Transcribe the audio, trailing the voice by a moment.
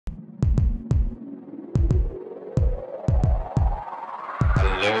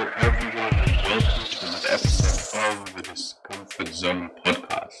welcome to another episode of the Discomfort-Zone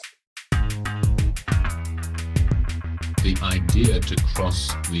podcast. The idea to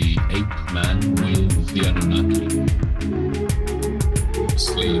cross the ape man with the Anunnaki.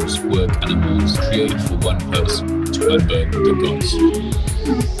 Slaves, work animals created for one person, to unburden the gods.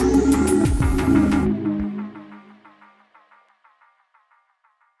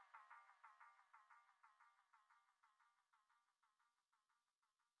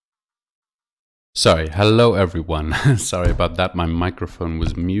 Sorry, hello everyone. Sorry about that, my microphone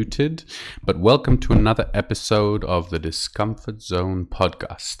was muted. But welcome to another episode of the Discomfort-Zone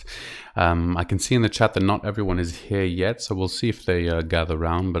podcast. I can see in the chat that not everyone is here yet, so we'll see if they gather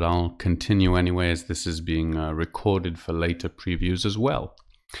round, but I'll continue anyway as this is being recorded for later previews as well.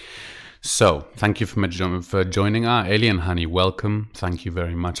 So, thank you for joining. Alien Honey, welcome. Thank you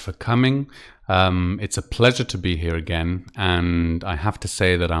very much for coming. It's a pleasure to be here again, and I have to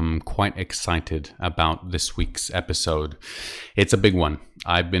say that I'm quite excited about this week's episode. It's a big one.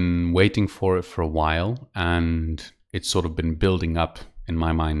 I've been waiting for it for a while, and it's sort of been building up in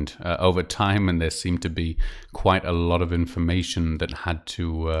my mind over time, and there seemed to be quite a lot of information that I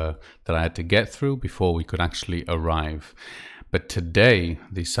had to get through before we could actually arrive. But today,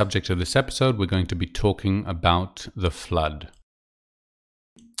 the subject of this episode, we're going to be talking about the flood.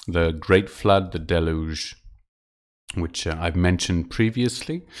 The Great Flood, the Deluge, which I've mentioned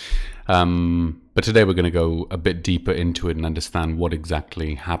previously. But today we're going to go a bit deeper into it and understand what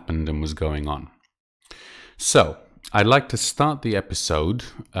exactly happened and was going on. So, I'd like to start the episode,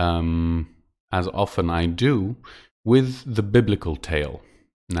 as often I do, with the biblical tale.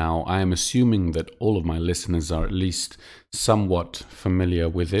 Now, I am assuming that all of my listeners are at least somewhat familiar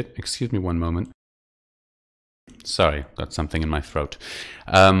with it. Excuse me one moment. Sorry, got something in my throat.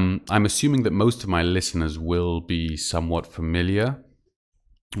 I'm assuming that most of my listeners will be somewhat familiar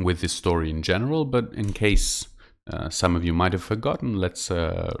with this story in general, but in case some of you might have forgotten, let's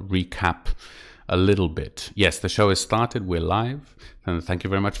recap a little bit. Yes, the show has started. We're live. And thank you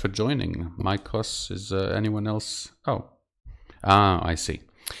very much for joining. Maikos, is anyone else? I see.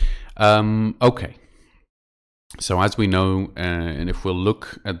 Okay. So as we know, and if we'll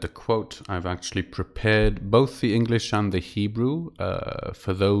look at the quote, I've actually prepared both the English and the Hebrew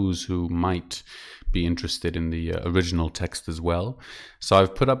for those who might be interested in the original text as well. So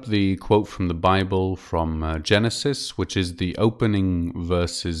I've put up the quote from the Bible from Genesis, which is the opening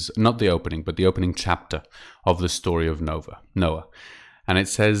verses, not the opening, but the opening chapter of the story of Noah. And it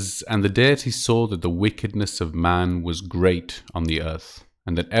says, "And the deity saw that the wickedness of man was great on the earth,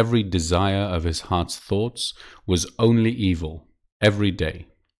 and that every desire of his heart's thoughts was only evil every day.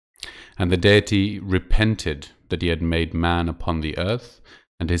 And the deity repented that he had made man upon the earth,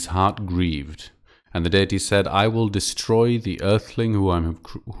 and his heart grieved. And the deity said, I will destroy the earthling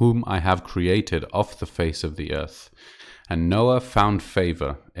whom I have created off the face of the earth. And Noah found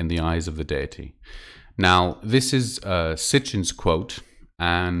favor in the eyes of the deity." Now, this is Sitchin's quote,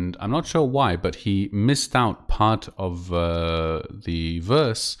 and I'm not sure why, but he missed out part of the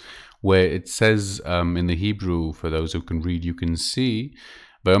verse where it says in the Hebrew, for those who can read, you can see,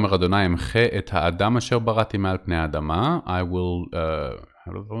 "V'yomer Adonai emche et ha'adam asher barati ma'al pnei adama." I will,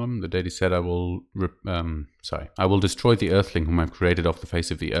 the deity said, I will destroy the earthling whom I've created off the face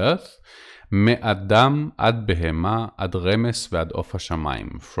of the earth. Me'adam ad behema ad remes ve'ad ofa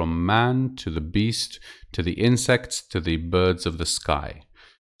shamayim. From man to the beast, to the insects, to the birds of the sky.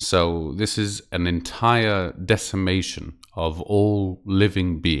 So this is an entire decimation of all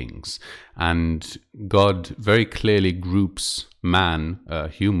living beings. And God very clearly groups man,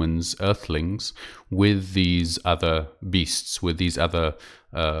 humans, earthlings, with these other beasts, with these other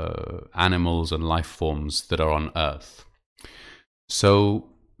animals and life forms that are on earth. So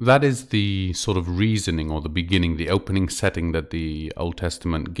that is the sort of reasoning or the beginning, the opening setting that the Old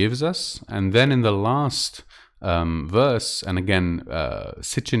Testament gives us. And then in the last verse, and again,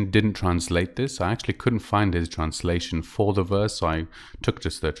 Sitchin didn't translate this. I actually couldn't find his translation for the verse, so I took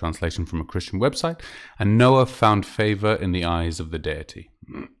just the translation from a Christian website. And Noah found favor in the eyes of the deity.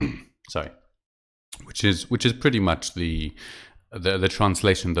 Sorry, which is pretty much the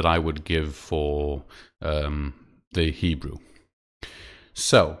translation that I would give for the Hebrew.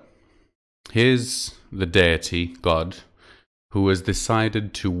 So here's the deity, God, who has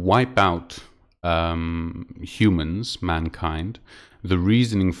decided to wipe out humans, mankind, the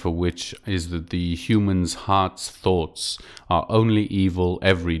reasoning for which is that the human's heart's thoughts are only evil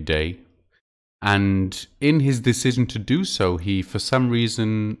every day. And in his decision to do so, he, for some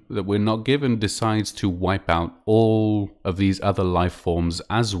reason that we're not given, decides to wipe out all of these other life forms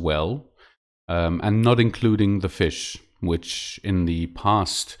as well, and not including the fish, which in the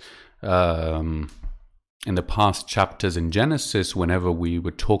past In the past chapters in Genesis, whenever we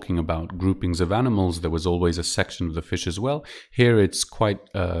were talking about groupings of animals, there was always a section of the fish as well. Here it's quite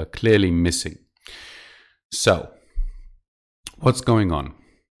clearly missing. So, what's going on?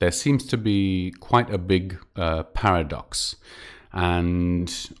 There seems to be quite a big paradox.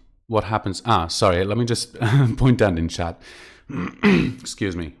 And what happens? Sorry, let me just point out in chat.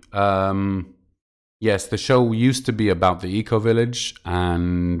 Excuse me. Yes, the show used to be about the eco-village,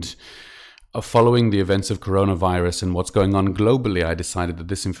 and following the events of coronavirus and what's going on globally, I decided that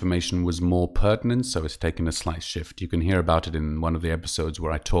this information was more pertinent, so it's taken a slight shift. You can hear about it in one of the episodes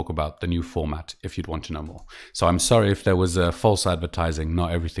where I talk about the new format if you'd want to know more. So I'm sorry if there was false advertising.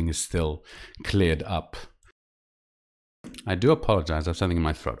 Not everything is still cleared up. I do apologize. I have something in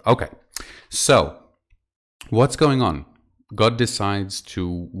my throat. Okay, so what's going on? God decides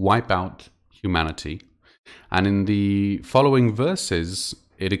to wipe out humanity, and in the following verses,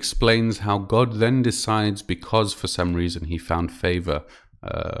 it explains how God then decides, because for some reason he found favor,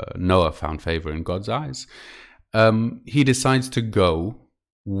 Noah found favor in God's eyes, he decides to go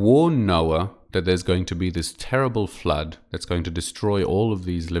warn Noah that there's going to be this terrible flood that's going to destroy all of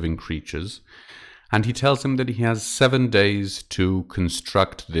these living creatures. And he tells him that he has 7 days to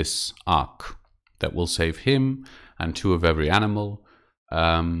construct this ark that will save him and 2 of every animal.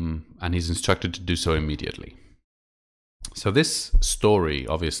 And he's instructed to do so immediately. So this story,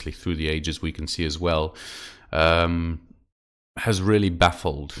 obviously through the ages we can see as well, has really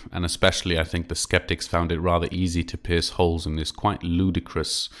baffled, and especially I think the skeptics found it rather easy to pierce holes in this quite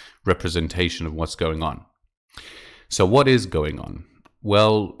ludicrous representation of what's going on. So what is going on?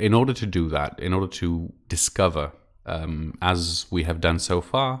 Well, in order to do that, in order to discover, as we have done so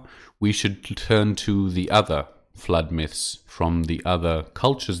far, we should turn to the other flood myths from the other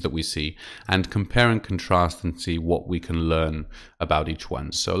cultures that we see and compare and contrast and see what we can learn about each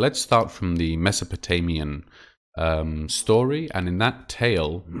one. So let's start from the Mesopotamian story, and in that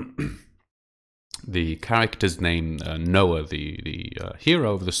tale the character's name, Noah, the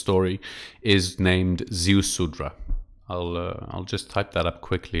hero of the story, is named Ziusudra. I'll just type that up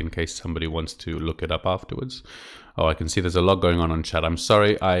quickly in case somebody wants to look it up afterwards. Oh, I can see there's a lot going on chat. I'm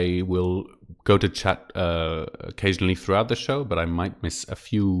sorry, I will go to chat occasionally throughout the show, but I might miss a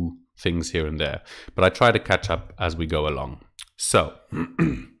few things here and there. But I try to catch up as we go along. So,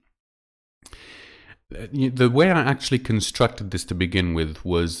 the way I actually constructed this to begin with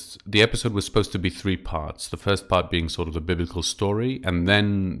was the episode was supposed to be 3 parts. The first part being sort of the biblical story, and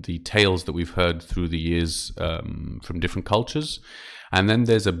then the tales that we've heard through the years from different cultures. And then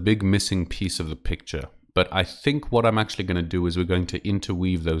there's a big missing piece of the picture. But I think what I'm actually going to do is we're going to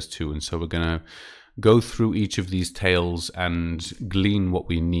interweave those two. And so we're going to go through each of these tales and glean what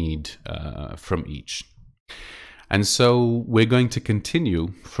we need from each. And so we're going to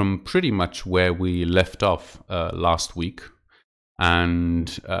continue from pretty much where we left off last week.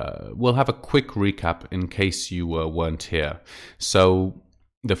 And we'll have a quick recap in case you weren't here. So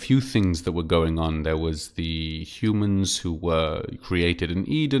the few things that were going on, there was the humans who were created in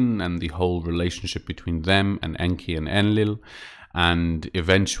Eden and the whole relationship between them and Enki and Enlil. And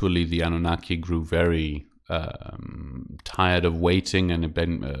eventually the Anunnaki grew very tired of waiting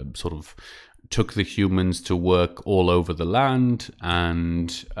and sort of took the humans to work all over the land.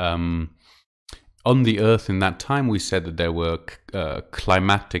 And on the earth in that time, we said that there were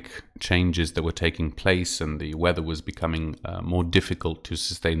climatic changes that were taking place and the weather was becoming more difficult to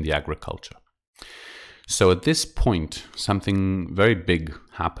sustain the agriculture. So at this point, something very big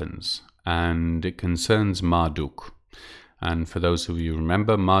happens, and it concerns Marduk. And for those of you who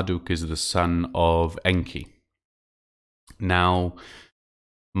remember, Marduk is the son of Enki. Now,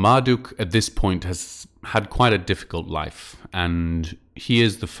 Marduk at this point has had quite a difficult life, and he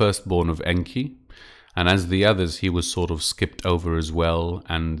is the firstborn of Enki. And as the others, he was sort of skipped over as well,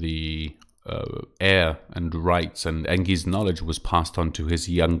 and the heir and rights and Enki's knowledge was passed on to his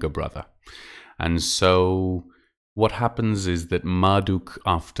younger brother. And so what happens is that Marduk,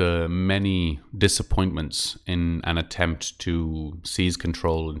 after many disappointments in an attempt to seize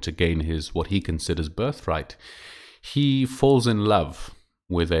control and to gain his what he considers birthright, he falls in love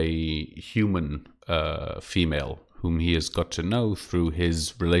with a human female whom he has got to know through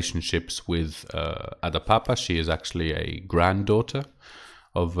his relationships with Adapapa. She is actually a granddaughter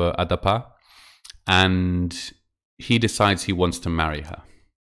of Adapa, and he decides he wants to marry her.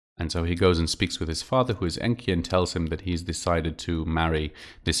 And so he goes and speaks with his father, who is Enki, and tells him that he's decided to marry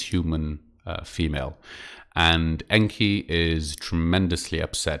this human female. And Enki is tremendously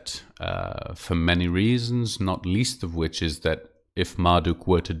upset for many reasons, not least of which is that if Marduk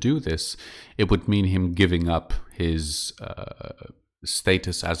were to do this, it would mean him giving up his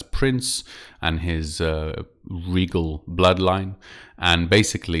status as prince and his regal bloodline, and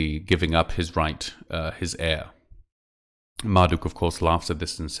basically giving up his right, his heir. Marduk, of course, laughs at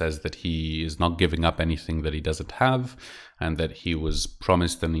this and says that he is not giving up anything that he doesn't have, and that he was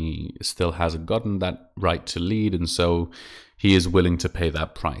promised and he still hasn't gotten that right to lead, and so he is willing to pay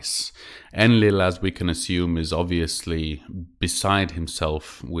that price. Enlil, as we can assume, is obviously beside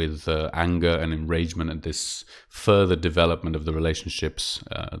himself with anger and enragement at this further development of the relationships,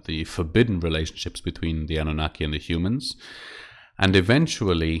 the forbidden relationships between the Anunnaki and the humans. And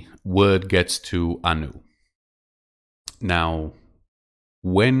eventually, word gets to Anu. Now,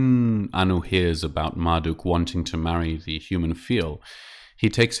 when Anu hears about Marduk wanting to marry the human Phil, he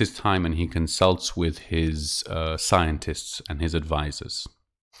takes his time and he consults with his scientists and his advisors.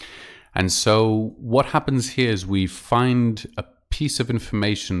 And so what happens here is we find a piece of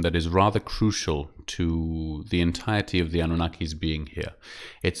information that is rather crucial to the entirety of the Anunnakis being here.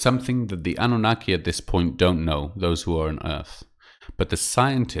 It's something that the Anunnaki at this point don't know, those who are on Earth. But the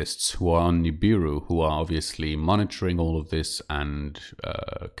scientists who are on Nibiru, who are obviously monitoring all of this and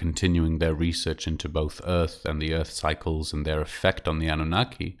continuing their research into both Earth and the Earth cycles and their effect on the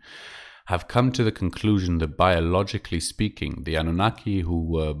Anunnaki, have come to the conclusion that biologically speaking, the Anunnaki who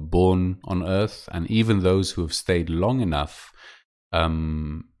were born on Earth, and even those who have stayed long enough,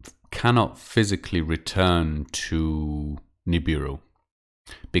 cannot physically return to Nibiru.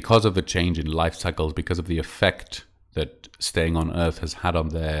 Because of the change in life cycles, because of the effect that staying on Earth has had on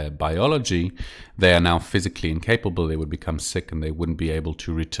their biology, they are now physically incapable. They would become sick and they wouldn't be able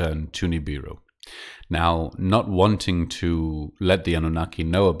to return to Nibiru. Now, not wanting to let the Anunnaki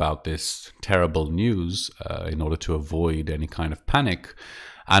know about this terrible news in order to avoid any kind of panic,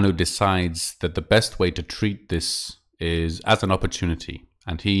 Anu decides that the best way to treat this is as an opportunity.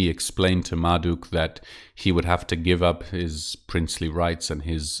 And he explained to Marduk that he would have to give up his princely rights and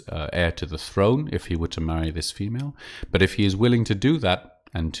his heir to the throne if he were to marry this female. But if he is willing to do that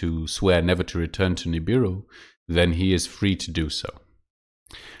and to swear never to return to Nibiru, then he is free to do so.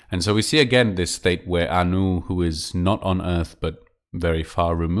 And so we see again this state where Anu, who is not on Earth but very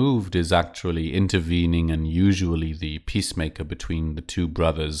far removed, is actually intervening and usually the peacemaker between the two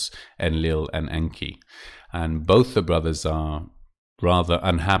brothers, Enlil and Enki. And both the brothers are rather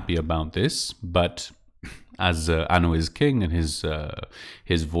unhappy about this, but as Anu is king and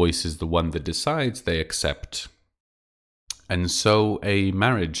his voice is the one that decides, they accept. And so a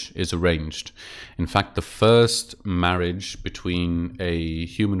marriage is arranged. In fact, the first marriage between a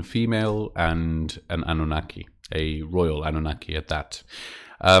human female and an Anunnaki, a royal Anunnaki at that.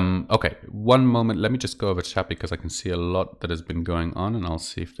 Okay, one moment. Let me just go over chat because I can see a lot that has been going on, and I'll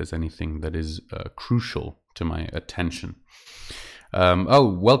see if there's anything that is crucial to my attention.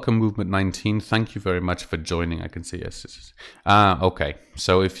 Welcome Movement 19. Thank you very much for joining. I can see yes. Okay.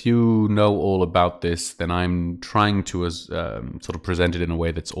 So if you know all about this, then I'm trying to sort of present it in a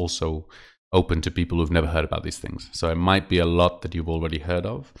way that's also open to people who've never heard about these things. So it might be a lot that you've already heard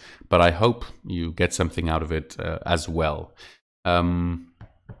of, but I hope you get something out of it as well.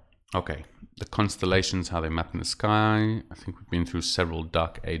 Okay. The constellations, how they map in the sky. I think we've been through several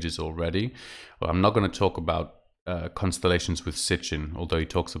dark ages already. Well, I'm not going to talk about constellations with Sitchin, although he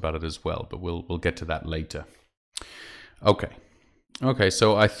talks about it as well, but we'll get to that later. Okay,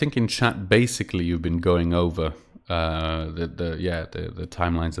 so I think in chat basically you've been going over the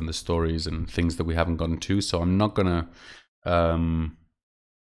timelines and the stories and things that we haven't gotten to, so I'm not gonna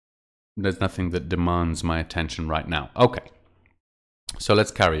there's nothing that demands my attention right now. Okay, so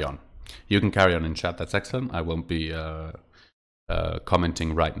let's carry on. You can carry on in chat, that's excellent. I won't be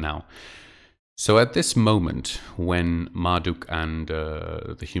commenting right now. So at this moment, when Marduk and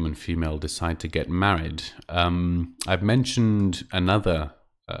the human female decide to get married, I've mentioned another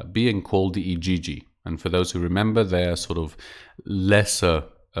being called the Igigi. And for those who remember, they're sort of lesser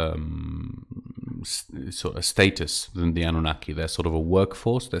sort of status than the Anunnaki. They're sort of a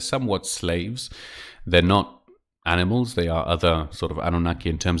workforce. They're somewhat slaves. They're not animals. They are other sort of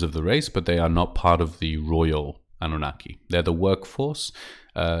Anunnaki in terms of the race, but they are not part of the royal Anunnaki. They're the workforce.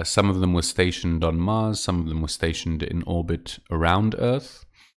 Some of them were stationed on Mars, some of them were stationed in orbit around Earth,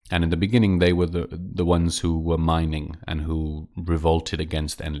 and in the beginning they were the ones who were mining and who revolted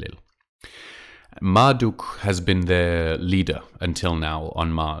against Enlil. Marduk has been their leader until now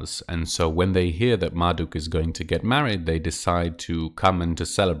on Mars, and so when they hear that Marduk is going to get married, they decide to come and to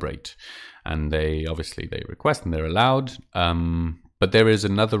celebrate. And they request and they're allowed, but there is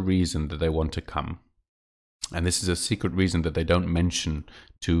another reason that they want to come. And this is a secret reason that they don't mention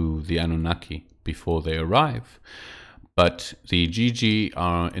to the Anunnaki before they arrive. But the Gigi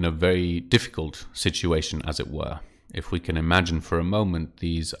are in a very difficult situation, as it were. if we can imagine for a moment,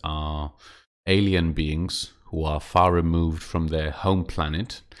 these are alien beings who are far removed from their home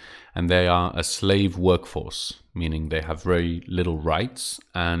planet, and they are a slave workforce, meaning they have very little rights,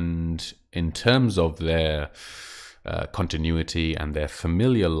 and in terms of their continuity and their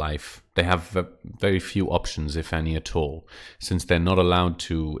familiar life, they have very few options, if any at all, since they're not allowed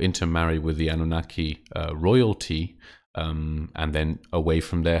to intermarry with the Anunnaki royalty, and then away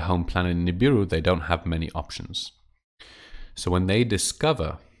from their home planet Nibiru, they don't have many options. So when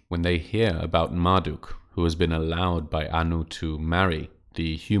they hear about Marduk, who has been allowed by Anu to marry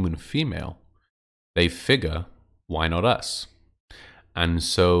the human female, they figure, why not us? And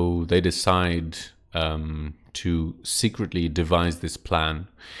so they decide to secretly devise this plan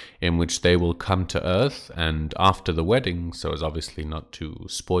in which they will come to Earth, and after the wedding, so as obviously not to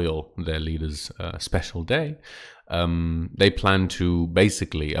spoil their leader's special day, they plan to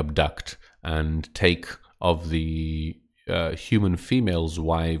basically abduct and take of the human females'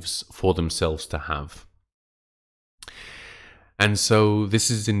 wives for themselves to have. And so this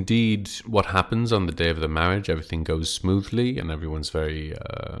is indeed what happens on the day of the marriage. Everything goes smoothly and everyone's very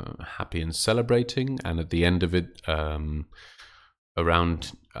happy and celebrating. And at the end of it,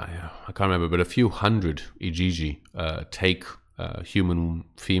 around, I can't remember, but a few hundred Ijiji take human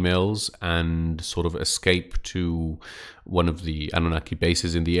females and sort of escape to one of the Anunnaki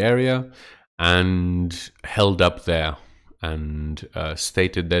bases in the area and held up there and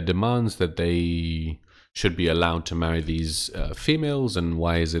stated their demands that they should be allowed to marry these females, and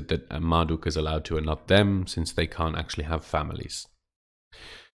why is it that Marduk is allowed to and not them, since they can't actually have families.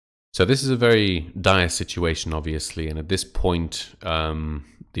 So this is a very dire situation, obviously, and at this point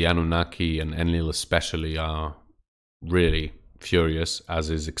the Anunnaki and Enlil especially are really furious, as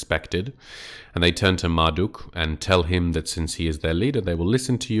is expected, and they turn to Marduk and tell him that since he is their leader, they will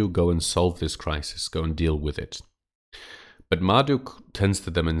listen to you, go and solve this crisis, go and deal with it. But Marduk turns to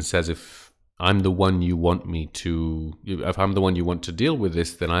them and says, if I'm the one you want if I'm the one you want to deal with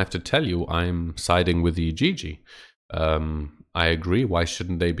this, then I have to tell you I'm siding with the Ijiji. I agree, why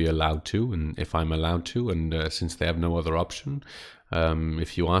shouldn't they be allowed to? And if I'm allowed to, and since they have no other option,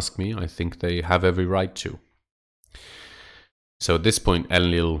 if you ask me, I think they have every right to. So at this point,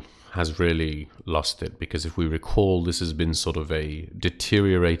 Enlil has really lost it, because if we recall, this has been sort of a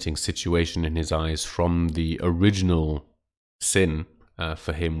deteriorating situation in his eyes from the original sin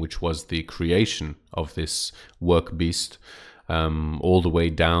for him, which was the creation of this work beast, all the way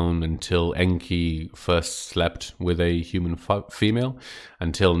down until Enki first slept with a human female,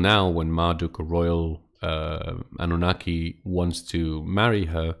 until now when Marduk, a royal Anunnaki, wants to marry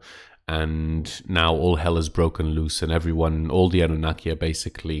her, and now all hell is broken loose, and all the Anunnaki are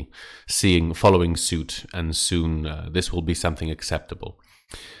basically following suit, and soon this will be something acceptable.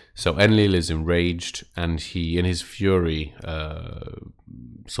 So Enlil is enraged, and he, in his fury,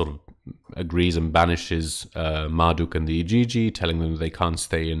 sort of agrees and banishes Marduk and the Ijiji, telling them they can't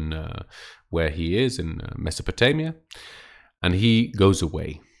stay in where he is in Mesopotamia, and he goes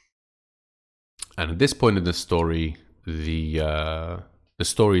away. And at this point in the story, the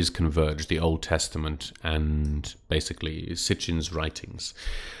stories converge, the Old Testament and basically Sitchin's writings.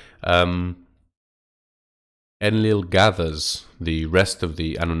 Enlil gathers the rest of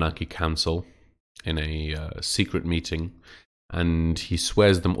the Anunnaki Council in a secret meeting, and he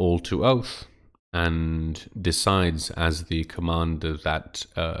swears them all to oath and decides as the commander that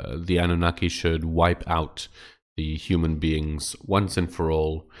the Anunnaki should wipe out the human beings once and for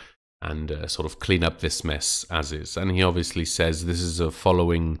all, and sort of clean up this mess as is. And he obviously says this is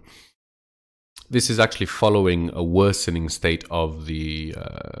actually following a worsening state of the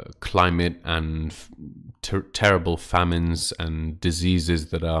climate and terrible famines and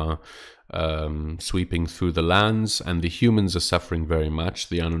diseases that are sweeping through the lands, and the humans are suffering very much,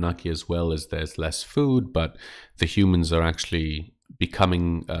 the Anunnaki as well, as there's less food, but the humans are actually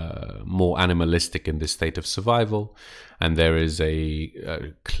becoming more animalistic in this state of survival, and there is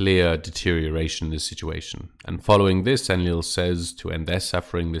a clear deterioration in the situation. And following this, Enlil says to end their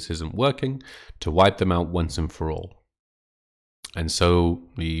suffering, this isn't working, to wipe them out once and for all. And so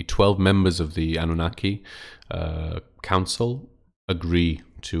the 12 members of the Anunnaki Council agree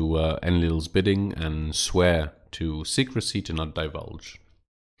to Enlil's bidding and swear to secrecy, to not divulge.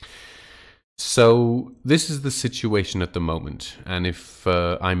 So this is the situation at the moment, and if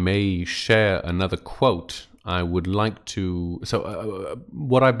I may share another quote, I would like to... So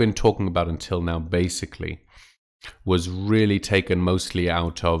what I've been talking about until now basically was really taken mostly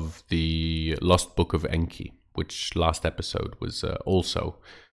out of the Lost Book of Enki, which last episode was also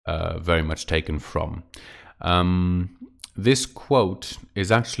very much taken from. This quote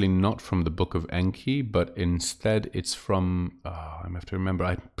is actually not from the Book of Enki, but instead it's from, I have to remember,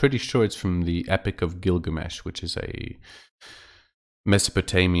 I'm pretty sure it's from the Epic of Gilgamesh, which is a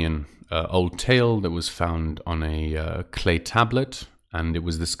Mesopotamian old tale that was found on a clay tablet, and it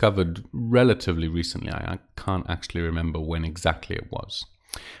was discovered relatively recently. I can't actually remember when exactly it was.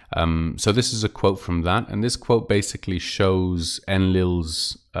 So this is a quote from that, and this quote basically shows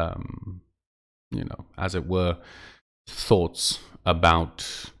Enlil's, as it were, thoughts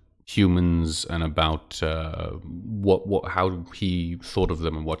about humans and about how he thought of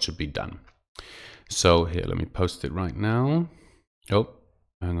them and what should be done. So here, let me post it right now. Oh,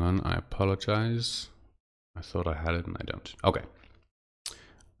 hang on, I apologize. I thought I had it and I don't. Okay.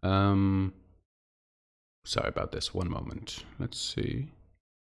 Sorry about this. One moment. Let's see.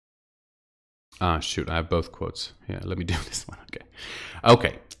 Ah, shoot, I have both quotes. Here, let me do this one.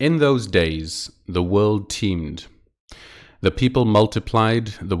 Okay. In those days, the world teemed. The people multiplied,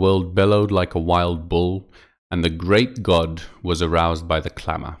 the world bellowed like a wild bull, and the great god was aroused by the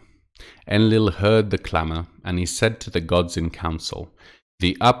clamor. Enlil heard the clamor, and he said to the gods in council,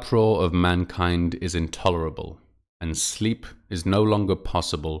 "The uproar of mankind is intolerable, and sleep is no longer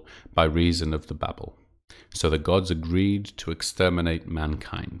possible by reason of the babble." So the gods agreed to exterminate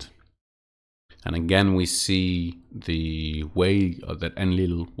mankind. And again, we see the way that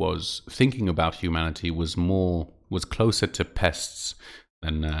Enlil was thinking about humanity was closer to pests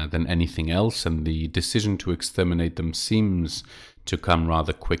than anything else, and the decision to exterminate them seems to come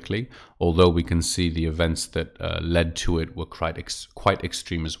rather quickly, although we can see the events that led to it were quite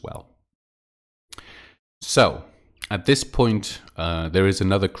extreme as well. So, at this point, there is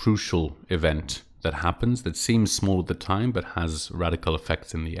another crucial event that happens that seems small at the time, but has radical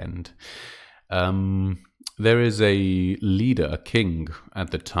effects in the end. There is a leader, a king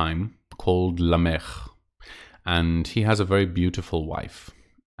at the time, called Lamech, and he has a very beautiful wife.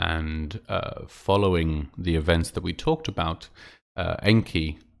 And following the events that we talked about,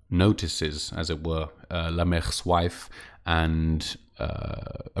 Enki notices, as it were, Lamech's wife and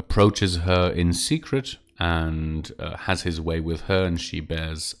approaches her in secret and has his way with her, and she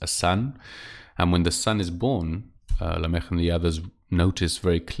bears a son. And when the son is born, Lamech and the others notice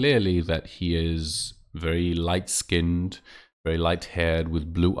very clearly that he is very light-skinned, very light-haired,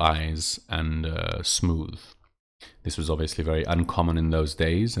 with blue eyes, and smooth. This was obviously very uncommon in those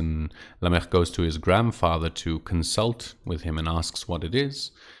days, and Lamech goes to his grandfather to consult with him and asks what it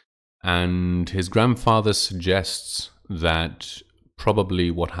is. And his grandfather suggests that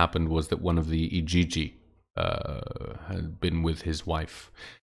probably what happened was that one of the Ijiji had been with his wife.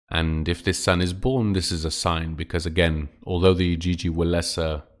 And if this son is born, this is a sign, because again, although the Ijiji were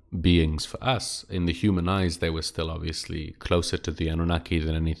lesser beings for us, in the human eyes they were still obviously closer to the Anunnaki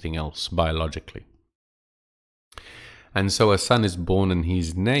than anything else biologically. And so a son is born, and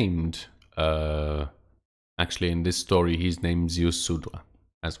he's named, actually in this story, he's named Ziusudra,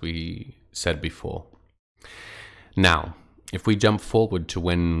 as we said before. Now, if we jump forward to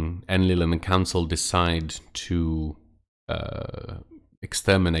when Enlil and the council decide to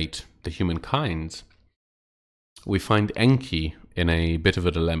exterminate the humankind, we find Enki in a bit of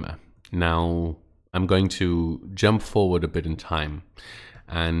a dilemma. Now, I'm going to jump forward a bit in time,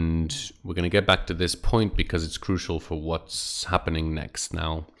 and we're going to get back to this point because it's crucial for what's happening next.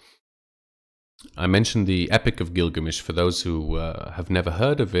 Now, I mentioned the Epic of Gilgamesh. For those who have never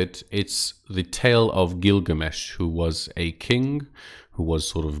heard of it, it's the tale of Gilgamesh, who was a king who was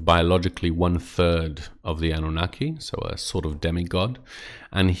sort of biologically 1/3 of the Anunnaki, so a sort of demigod.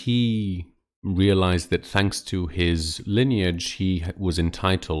 And he realized that thanks to his lineage, he was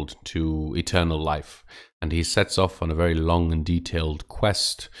entitled to eternal life. And he sets off on a very long and detailed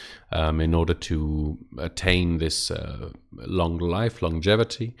quest in order to attain this long life,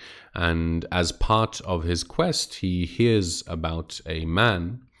 longevity. And as part of his quest, he hears about a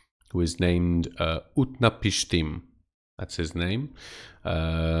man who is named Utnapishtim. That's his name.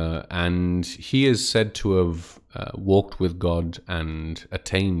 And he is said to have walked with God and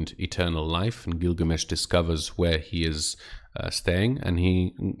attained eternal life. And Gilgamesh discovers where he is staying. And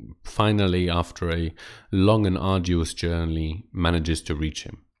he finally, after a long and arduous journey, manages to reach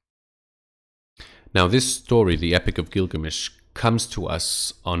him. Now, this story, the Epic of Gilgamesh, comes to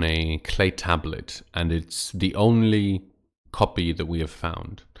us on a clay tablet. And it's the only copy that we have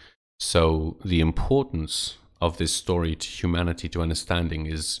found. So the importance of this story to humanity, to understanding,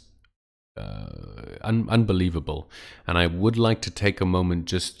 is unbelievable. And I would like to take a moment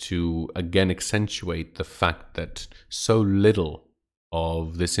just to again accentuate the fact that so little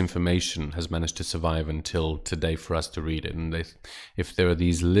of this information has managed to survive until today for us to read it. And if there are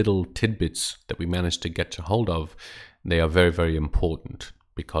these little tidbits that we managed to get a hold of, they are very, very important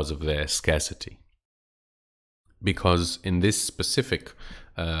because of their scarcity. Because in this specific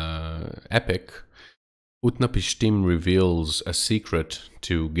epic, Utnapishtim reveals a secret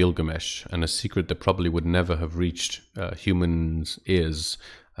to Gilgamesh, and a secret that probably would never have reached humans' ears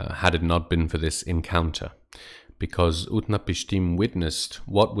had it not been for this encounter. Because Utnapishtim witnessed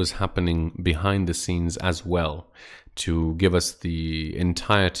what was happening behind the scenes as well, to give us the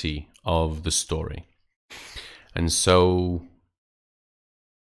entirety of the story. And so,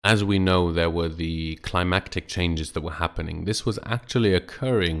 as we know, there were the climactic changes that were happening. This was actually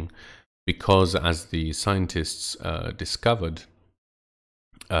occurring because, as the scientists discovered,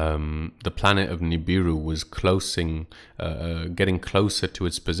 the planet of Nibiru was getting closer to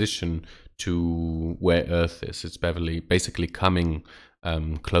its position to where Earth is. It's basically coming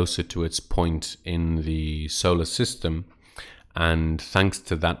closer to its point in the solar system, and thanks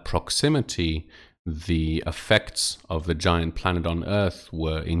to that proximity, the effects of the giant planet on Earth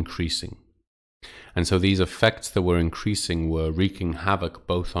were increasing. And so these effects that were increasing were wreaking havoc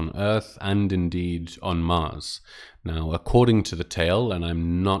both on Earth and indeed on Mars. Now, according to the tale, and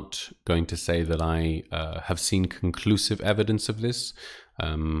I'm not going to say that I have seen conclusive evidence of this,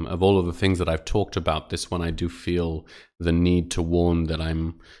 of all of the things that I've talked about, this one I do feel the need to warn that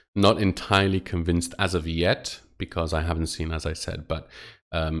I'm not entirely convinced as of yet, because I haven't seen, as I said, but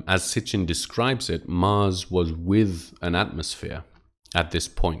as Sitchin describes it, Mars was with an atmosphere at this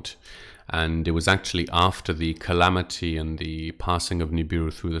point. And it was actually after the calamity and the passing of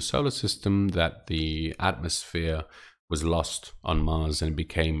Nibiru through the solar system that the atmosphere was lost on Mars and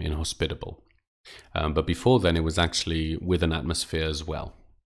became inhospitable. But before then, it was actually with an atmosphere as well.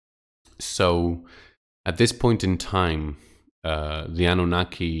 So at this point in time, the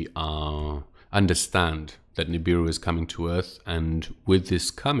Anunnaki understand that Nibiru is coming to Earth, and with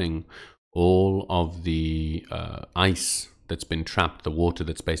this coming, all of the ice that's been trapped, the water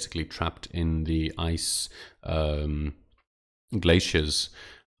that's basically trapped in the ice glaciers,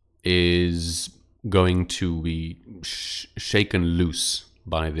 is going to be shaken loose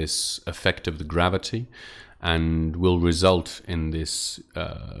by this effect of the gravity, and will result in this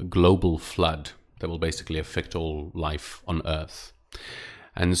global flood that will basically affect all life on Earth.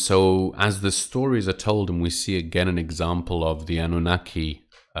 And so as the stories are told, and we see again an example of the Anunnaki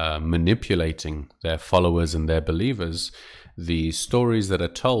manipulating their followers and their believers, the stories that are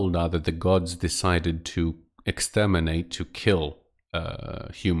told are that the gods decided to exterminate, to kill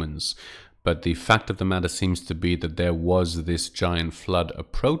humans. But the fact of the matter seems to be that there was this giant flood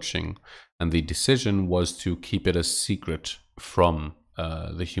approaching, and the decision was to keep it a secret from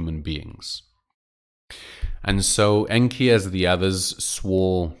the human beings. And so Enki, as the others,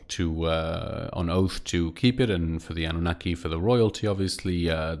 swore to on oath to keep it, and for the Anunnaki, for the royalty, obviously,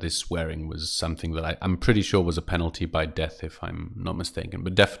 this swearing was something that I'm pretty sure was a penalty by death, if I'm not mistaken,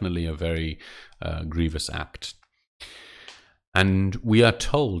 but definitely a very grievous act. And we are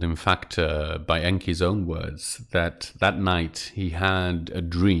told, in fact, by Enki's own words, that that night he had a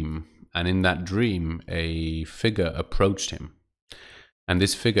dream, and in that dream a figure approached him, and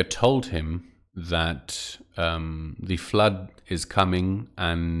this figure told him that the flood is coming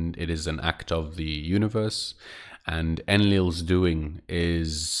and it is an act of the universe, and Enlil's doing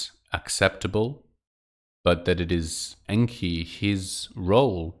is acceptable, but that it is Enki, his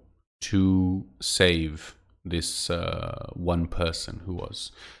role, to save this one person who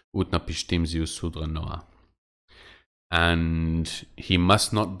was Utnapishtim Ziusudra Noah. And he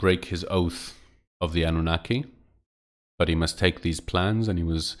must not break his oath of the Anunnaki, but he must take these plans, and he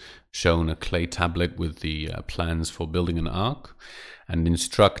was shown a clay tablet with the plans for building an ark, and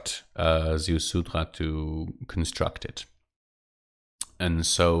instruct Ziusudra to construct it. And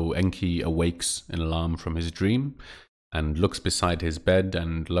so Enki awakes in alarm from his dream and looks beside his bed,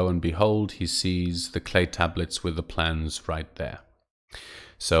 and lo and behold, he sees the clay tablets with the plans right there.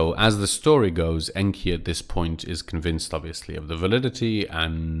 So as the story goes, Enki at this point is convinced, obviously, of the validity,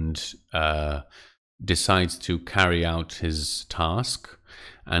 and decides to carry out his task.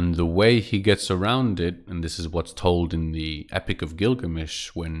 And the way he gets around it, and this is what's told in the Epic of Gilgamesh,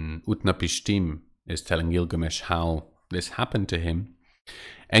 when Utnapishtim is telling Gilgamesh how this happened to him,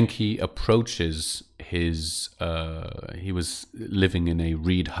 Enki approaches his, he was living in a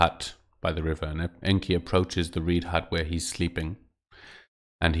reed hut by the river, and Enki approaches the reed hut where he's sleeping,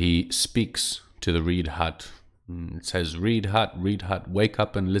 and he speaks to the reed hut. It says, reed hut, wake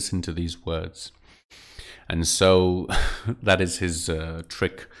up and listen to these words. And so that is his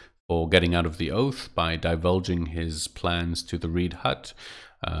trick for getting out of the oath, by divulging his plans to the reed hut,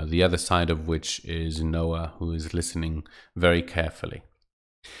 the other side of which is Noah, who is listening very carefully.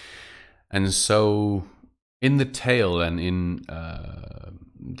 And so in the tale and in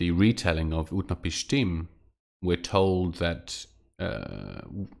the retelling of Utnapishtim, we're told that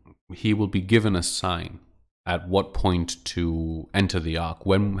he will be given a sign at what point to enter the ark.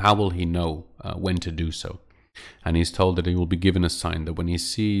 How will he know when to do so? And he's told that he will be given a sign that when he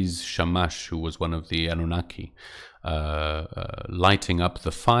sees Shamash, who was one of the Anunnaki, lighting up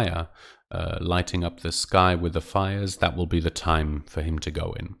the fire, lighting up the sky with the fires, that will be the time for him to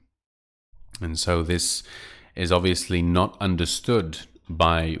go in. And so this is obviously not understood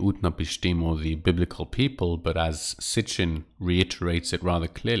by Utnapishtim or the biblical people, but as Sitchin reiterates it rather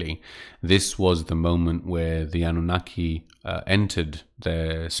clearly, this was the moment where the Anunnaki entered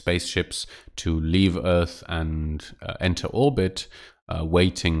their spaceships to leave Earth and enter orbit,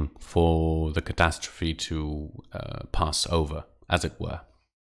 waiting for the catastrophe to pass over, as it were.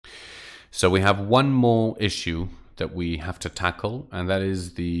 So we have one more issue that we have to tackle, and that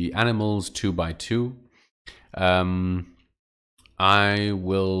is the animals 2x2. I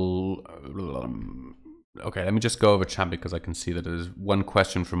will... Okay, let me just go over chat because I can see that there's one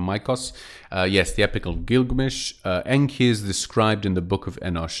question from Maikos. Yes, the epic of Gilgamesh. Enki is described in the book of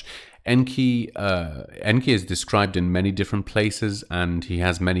Enosh. Enki is described in many different places, and he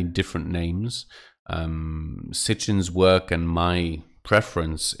has many different names. Sitchin's work and my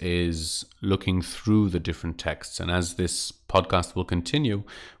preference is looking through the different texts, and as this podcast will continue,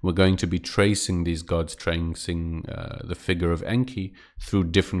 we're going to be tracing these gods, tracing the figure of Enki through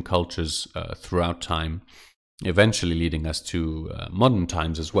different cultures throughout time, eventually leading us to modern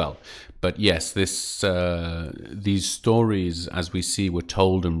times as well. But yes, these stories, as we see, were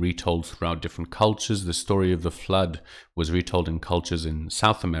told and retold throughout different cultures. The story of the flood was retold in cultures in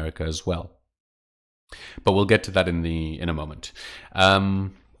South America as well. But we'll get to that in a moment.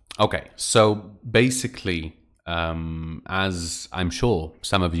 Okay, so basically, as I'm sure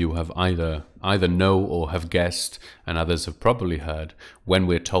some of you have either know or have guessed, and others have probably heard, when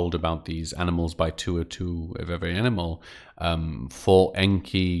we're told about these animals by two or two of every animal, for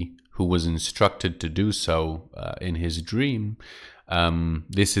Enki, who was instructed to do so in his dream,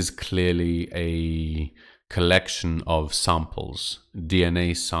 this is clearly a collection of samples,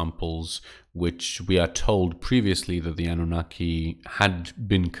 DNA samples, which we are told previously that the Anunnaki had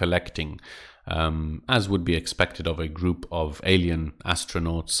been collecting, as would be expected of a group of alien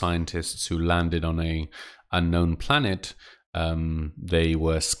astronauts, scientists who landed on an unknown planet. They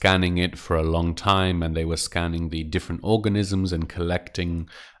were scanning it for a long time, and they were scanning the different organisms and collecting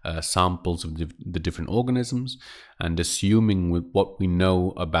samples of the different organisms, and assuming with what we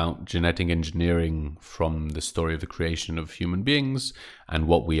know about genetic engineering from the story of the creation of human beings, and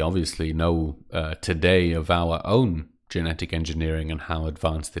what we obviously know today of our own genetic engineering and how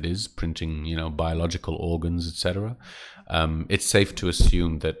advanced it is, printing, biological organs, etc. It's safe to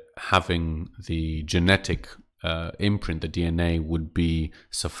assume that having the genetic imprint, the DNA, would be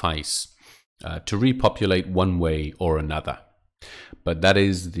suffice to repopulate one way or another. But that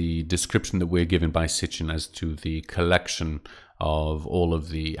is the description that we're given by Sitchin as to the collection of all of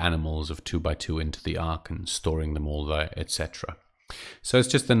the animals of 2x2 into the ark and storing them all there, etc. So it's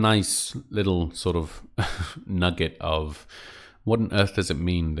just a nice little sort of nugget of what on earth does it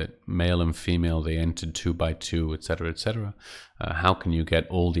mean that male and female, they entered 2x2, etc., etc. How can you get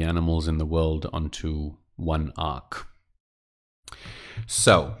all the animals in the world onto one ark?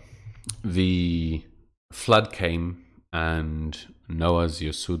 So the flood came, and Noah's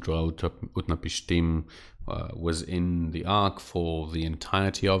Yasudra Utnapishtim was in the ark for the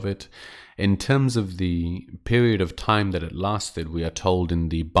entirety of it. In terms of the period of time that it lasted, we are told in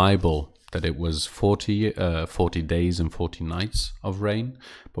the Bible that it was 40 days and 40 nights of rain,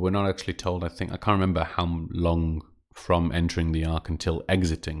 but we're not actually told, I can't remember how long from entering the ark until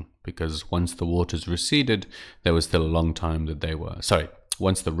exiting, because once the waters receded, there was still a long time that they were...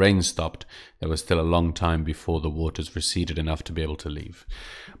 Once the rain stopped, there was still a long time before the waters receded enough to be able to leave.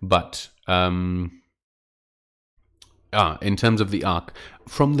 But in terms of the ark,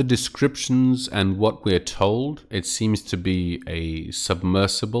 from the descriptions and what we're told, it seems to be a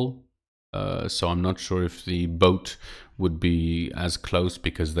submersible. So I'm not sure if the boat would be as close,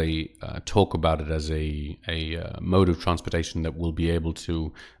 because they talk about it as a mode of transportation that will be able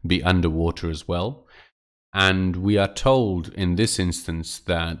to be underwater as well. And we are told in this instance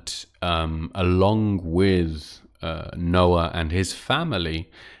that along with Noah and his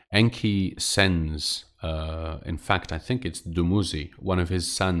family, Enki sends, in fact, I think it's Dumuzi, one of his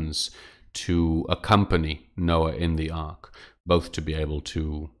sons, to accompany Noah in the ark, both to be able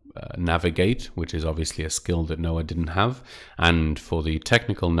to navigate, which is obviously a skill that Noah didn't have, and for the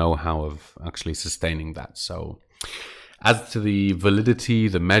technical know-how of actually sustaining that. So As to the validity,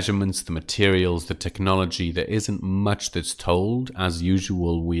 the measurements, the materials, the technology, there isn't much that's told. As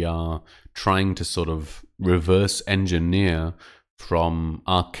usual, we are trying to sort of reverse engineer from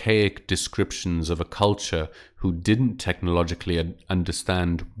archaic descriptions of a culture who didn't technologically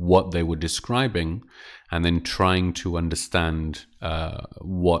understand what they were describing, and then trying to understand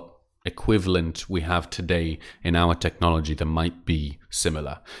what equivalent we have today in our technology that might be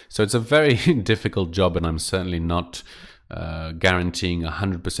similar. So it's a very difficult job, and I'm certainly not guaranteeing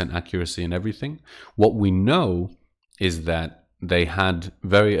 100% accuracy in everything. What we know is that they had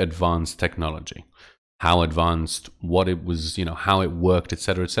very advanced technology. How advanced, what it was, how it worked,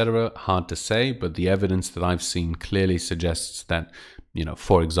 etc., hard to say, but the evidence that I've seen clearly suggests that,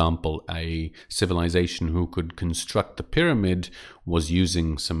 for example, a civilization who could construct the pyramid was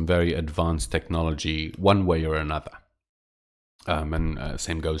using some very advanced technology one way or another. And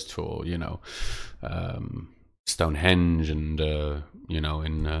same goes for, Stonehenge and,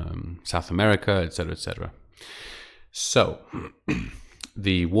 in South America, etc. So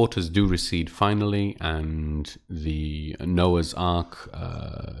the waters do recede finally, and the Noah's Ark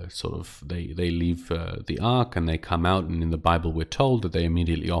they leave the ark and they come out, and in the Bible we're told that they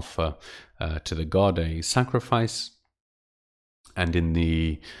immediately offer to the god a sacrifice. And in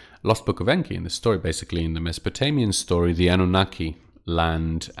the Lost Book of Enki, in the story, basically in the Mesopotamian story, the Anunnaki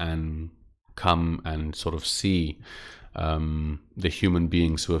land and come and sort of see the human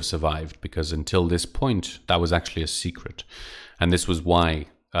beings who have survived, because until this point that was actually a secret. And this was why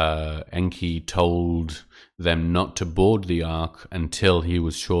Enki told them not to board the ark until he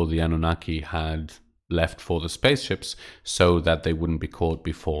was sure the Anunnaki had left for the spaceships, so that they wouldn't be caught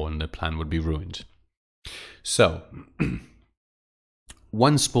before and the plan would be ruined. So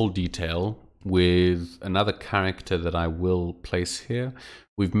one small detail with another character that I will place here.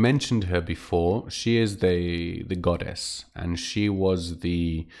 We've mentioned her before. She is the goddess, and she was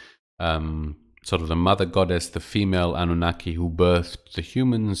the sort of the mother goddess, the female Anunnaki who birthed the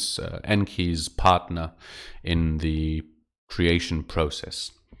humans, Enki's partner in the creation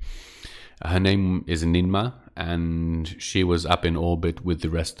process. Her name is Ninma, and she was up in orbit with the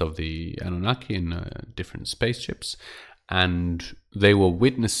rest of the Anunnaki in different spaceships. And they were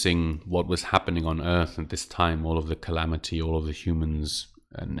witnessing what was happening on Earth at this time, all of the calamity, all of the humans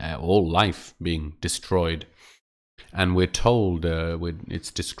and all life being destroyed. And we're told, it's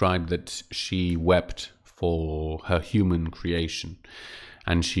described that she wept for her human creation,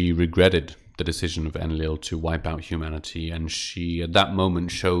 and she regretted the decision of Enlil to wipe out humanity. And she, at that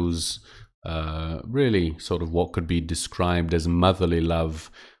moment, shows really sort of what could be described as motherly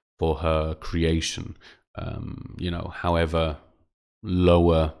love for her creation. However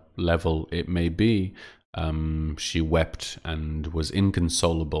lower level it may be, she wept and was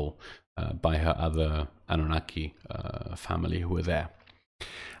inconsolable by her other Anunnaki family who were there.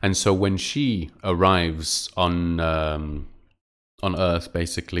 And so when she arrives on Earth,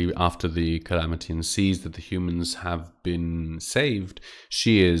 basically after the calamity, and sees that the humans have been saved,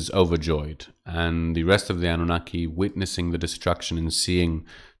 she is overjoyed. And the rest of the Anunnaki, witnessing the destruction and seeing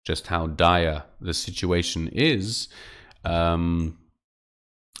just how dire the situation is, are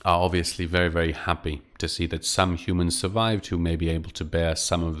obviously very, very happy to see that some humans survived who may be able to bear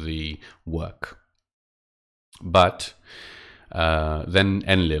some of the work. But then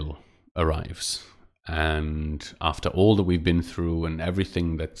Enlil arrives, and after all that we've been through and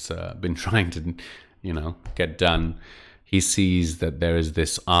everything that's been trying to, get done, he sees that there is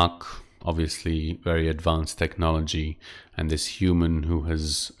this ark, obviously very advanced technology, and this human who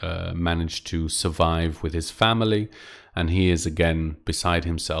has managed to survive with his family, and he is again beside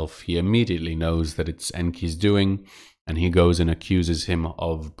himself. He immediately knows that it's Enki's doing, and he goes and accuses him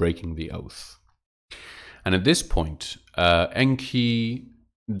of breaking the oath. And at this point, Enki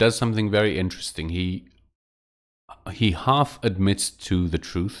does something very interesting. He half admits to the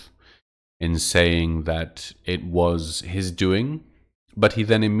truth in saying that it was his doing, but he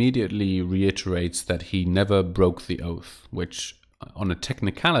then immediately reiterates that he never broke the oath, which on a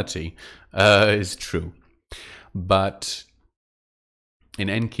technicality is true. But in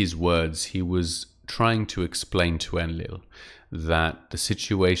Enki's words, he was trying to explain to Enlil that the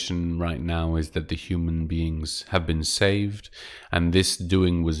situation right now is that the human beings have been saved, and this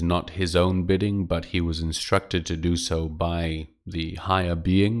doing was not his own bidding, but he was instructed to do so by the higher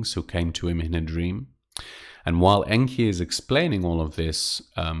beings who came to him in a dream. And while Enki is explaining all of this,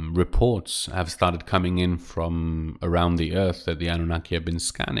 reports have started coming in from around the Earth that the Anunnaki have been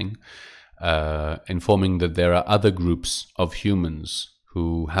scanning, informing that there are other groups of humans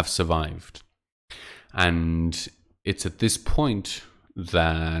who have survived. And it's at this point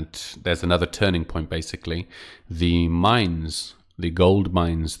that there's another turning point, basically. The mines, the gold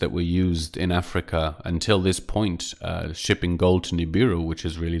mines that were used in Africa until this point, shipping gold to Nibiru, which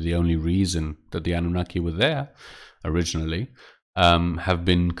is really the only reason that the Anunnaki were there originally, have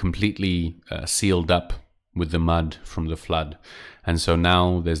been completely sealed up with the mud from the flood. And so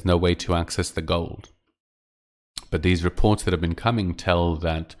now there's no way to access the gold. But these reports that have been coming tell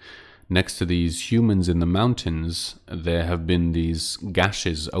that next to these humans in the mountains, there have been these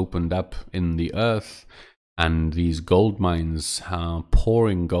gashes opened up in the earth, and these gold mines are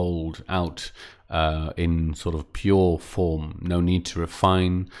pouring gold out in sort of pure form. No need to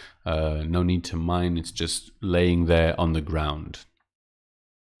refine, no need to mine. It's just laying there on the ground.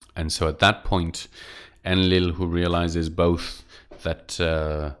 And so at that point, Enlil, who realizes both that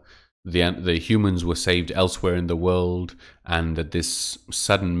the humans were saved elsewhere in the world, and that this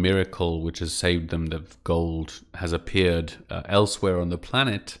sudden miracle which has saved them, the gold, has appeared elsewhere on the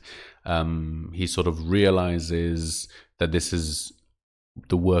planet, he sort of realizes that this is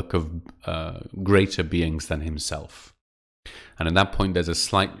the work of greater beings than himself. And at that point, there's a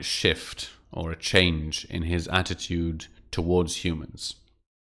slight shift or a change in his attitude towards humans.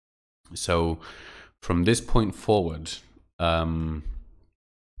 So from this point forward, the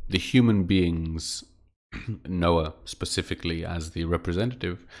human beings, Noah specifically as the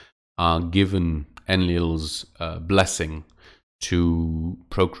representative, are given Enlil's blessing to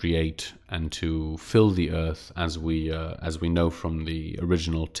procreate and to fill the earth, as we know from the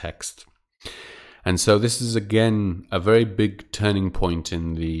original text. And so this is again a very big turning point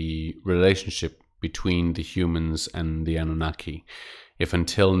in the relationship between the humans and the Anunnaki. If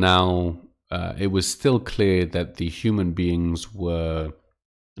until now it was still clear that the human beings were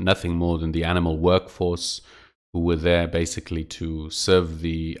nothing more than the animal workforce who were there basically to serve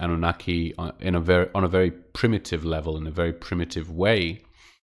the Anunnaki on a very primitive level, in a very primitive way,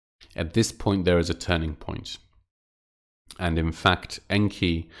 at this point there is a turning point. And in fact,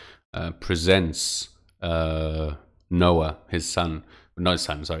 Enki presents Noah, his son,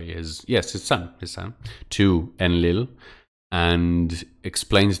 to Enlil, and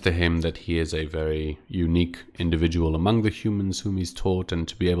explains to him that he is a very unique individual among the humans whom he's taught, and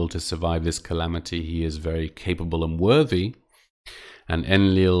to be able to survive this calamity, he is very capable and worthy. And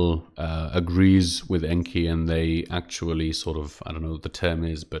Enlil agrees with Enki, and they actually sort of, I don't know what the term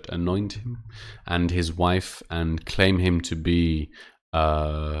is, but anoint him and his wife and claim him to be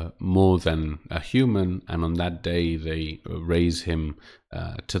more than a human, and on that day they raise him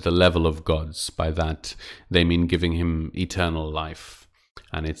to the level of gods. By that they mean giving him eternal life.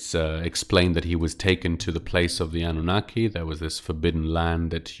 And it's explained that he was taken to the place of the Anunnaki. There was this forbidden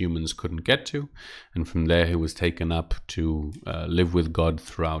land that humans couldn't get to, and from there he was taken up to live with God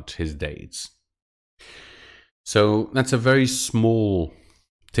throughout his days. So that's a very small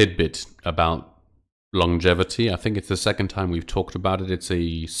tidbit about longevity. I think it's the second time we've talked about it. It's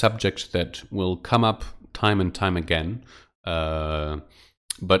a subject that will come up time and time again,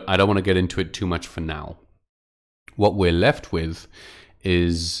 but I don't want to get into it too much for now. What we're left with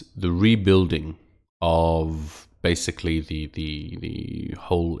is the rebuilding of basically the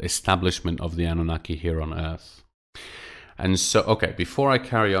whole establishment of the Anunnaki here on Earth. And so, okay, before I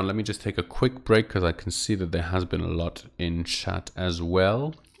carry on, let me just take a quick break, because I can see that there has been a lot in chat as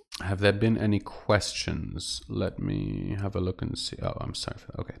well. Have there been any questions? Let me have a look and see. Oh, I'm sorry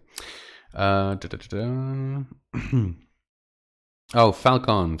for that. Okay. Oh,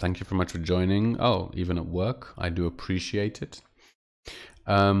 Falcon, thank you very much for joining. Oh, even at work, I do appreciate it.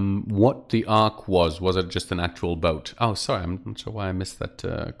 What the Ark was it just an actual boat? Oh, sorry, I'm not sure why I missed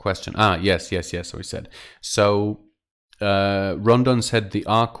that question. Yes, so he said. So, Rondon said the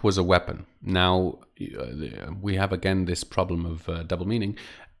Ark was a weapon. Now, we have again this problem of double meaning.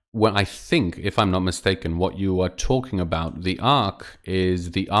 Well, I think, if I'm not mistaken, what you are talking about, the Ark,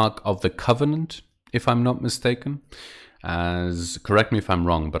 is the Ark of the Covenant, if I'm not mistaken. Correct me if I'm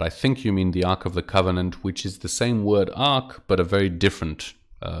wrong, but I think you mean the Ark of the Covenant, which is the same word Ark, but a very different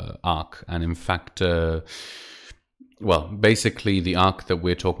Ark. And in fact, well, basically the Ark that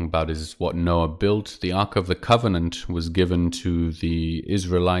we're talking about is what Noah built. The Ark of the Covenant was given to the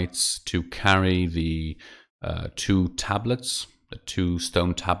Israelites to carry the two tablets, the two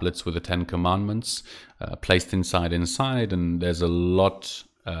stone tablets with the 10 Commandments, placed inside, and there's a lot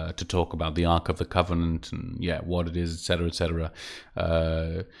to talk about the Ark of the Covenant and what it is, etc., etc.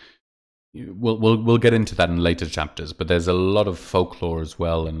 We'll get into that in later chapters, but there's a lot of folklore as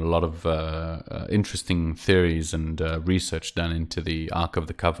well, and a lot of interesting theories and research done into the Ark of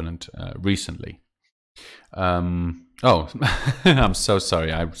the Covenant recently. Oh, I'm so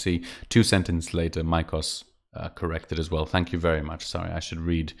sorry. I see 2 sentences later, Maikos corrected as well. Thank you very much. Sorry, I should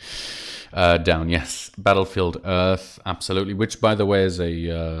read down. Yes, Battlefield Earth, absolutely. Which, by the way, is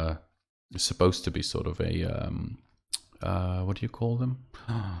a is supposed to be sort of a what do you call them?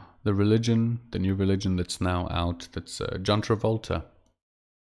 The religion, the new religion that's now out. That's John Travolta.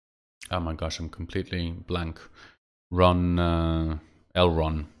 Oh my gosh, I'm completely blank. Elron.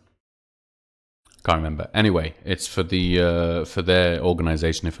 Can't remember. Anyway, it's for the for their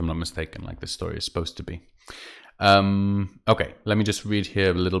organization, if I'm not mistaken, like the story is supposed to be. Okay, let me just read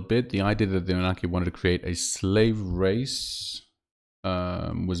here a little bit. The idea that the Anunnaki wanted to create a slave race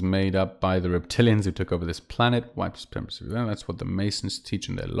was made up by the reptilians who took over this planet, wiped supremacy. That's what the Masons teach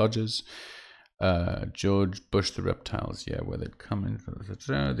in their lodges. George Bush, the reptiles, yeah, where they'd come in.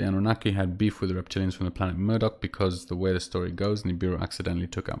 The Anunnaki had beef with the reptilians from the planet Murdoch because the way the story goes, Nibiru accidentally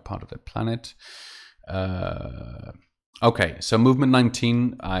took out part of their planet. Okay, so Movement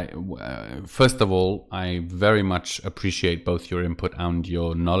 19, first of all, I very much appreciate both your input and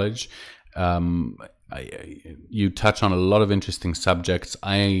your knowledge. You touch on a lot of interesting subjects.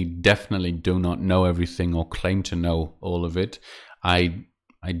 I definitely do not know everything or claim to know all of it. I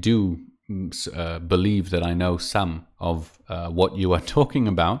do believe that I know some of what you are talking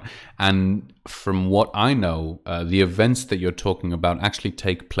about, and from what I know, the events that you're talking about actually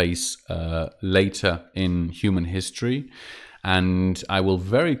take place later in human history, and I will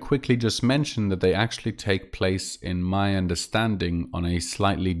very quickly just mention that they actually take place, in my understanding, on a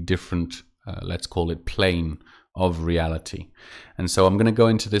slightly different, let's call it, plane of reality. And so I'm going to go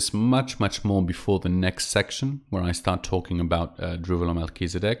into this much more before the next section, where I start talking about Druvala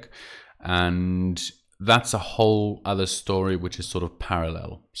Melchizedek. And that's a whole other story which is sort of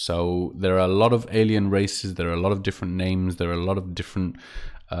parallel. So there are a lot of alien races, there are a lot of different names, there are a lot of different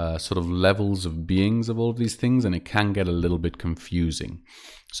sort of levels of beings of all of these things, and it can get a little bit confusing.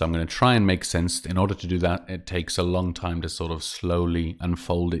 So I'm going to try and make sense. In order to do that, it takes a long time to sort of slowly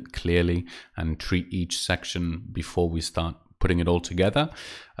unfold it clearly and treat each section before we start putting it all together.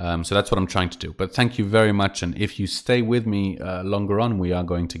 So that's what I'm trying to do. But thank you very much. And if you stay with me longer on, we are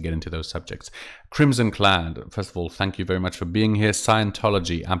going to get into those subjects. Crimson Clad, first of all, thank you very much for being here.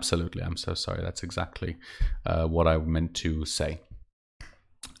 Scientology, absolutely. I'm so sorry. That's exactly what I meant to say.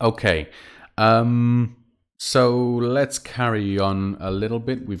 Okay. So let's carry on a little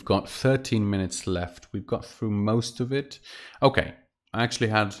bit. We've got 13 minutes left. We've got through most of it. Okay. I actually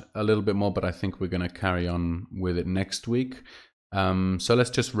had a little bit more, but I think we're going to carry on with it next week. So let's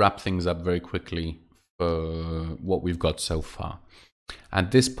just wrap things up very quickly for what we've got so far.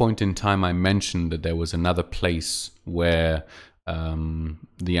 At this point in time, I mentioned that there was another place where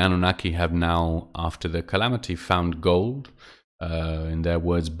the Anunnaki have now, after the calamity, found gold, in their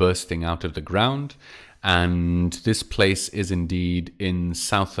words, bursting out of the ground. And this place is indeed in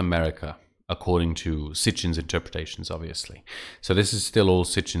South America, according to Sitchin's interpretations, obviously. So this is still all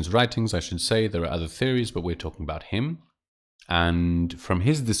Sitchin's writings, I should say. There are other theories, but we're talking about him. And from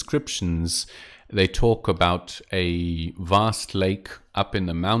his descriptions, they talk about a vast lake up in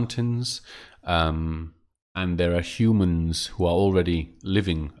the mountains, and there are humans who are already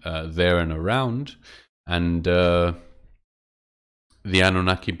living there and around. And the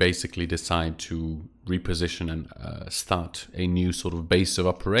Anunnaki basically decide to reposition and start a new sort of base of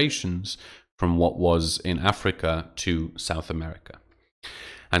operations from what was in Africa to South America.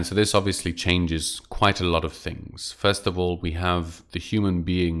 And so this obviously changes quite a lot of things. First of all, we have the human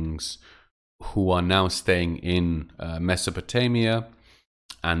beings who are now staying in Mesopotamia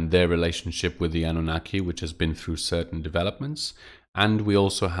and their relationship with the Anunnaki, which has been through certain developments. And we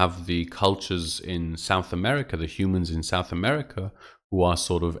also have the cultures in South America, the humans in South America, who are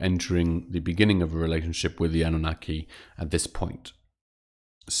sort of entering the beginning of a relationship with the Anunnaki at this point.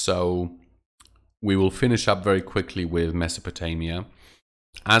 So we will finish up very quickly with Mesopotamia.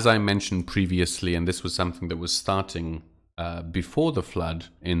 As I mentioned previously, and this was something that was starting before the flood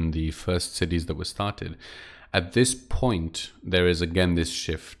in the first cities that were started, at this point there is again this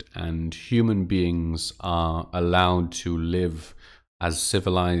shift, and human beings are allowed to live as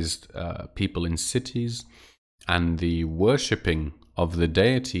civilized people in cities, and the worshipping of the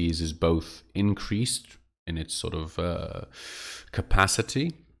deities is both increased in its sort of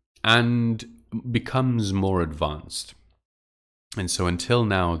capacity and becomes more advanced. And so until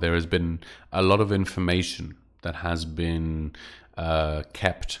now, there has been a lot of information that has been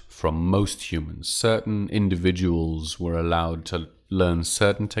kept from most humans. Certain individuals were allowed to learn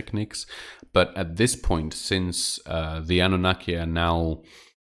certain techniques, but at this point, since the Anunnaki are now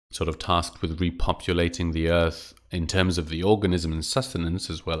sort of tasked with repopulating the earth in terms of the organism and sustenance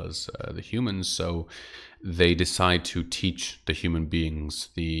as well as the humans, so they decide to teach the human beings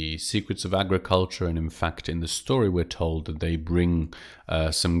the secrets of agriculture. And in fact, in the story, we're told that they bring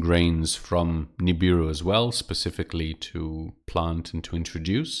some grains from Nibiru as well, specifically to plant and to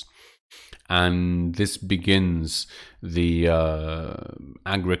introduce. And this begins the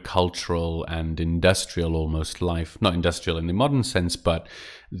agricultural and industrial almost life, not industrial in the modern sense, but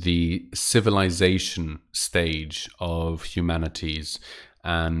the civilization stage of humanities.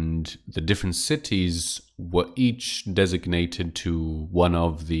 And the different cities were each designated to one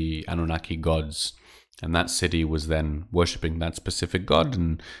of the Anunnaki gods. And that city was then worshipping that specific god,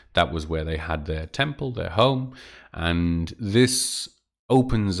 and that was where they had their temple, their home. And this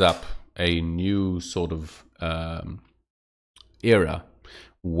opens up a new sort of era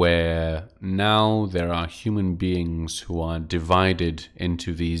where now there are human beings who are divided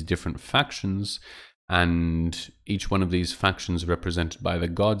into these different factions, and each one of these factions represented by the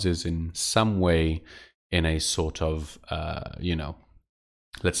gods is in some way in a sort of,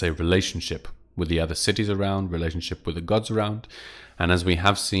 let's say, relationship with the other cities around, relationship with the gods around. And as we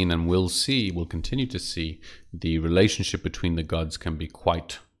have seen and will see, will continue to see, the relationship between the gods can be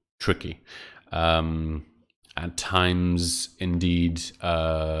quite tricky. At times, indeed,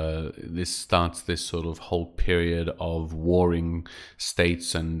 this starts this sort of whole period of warring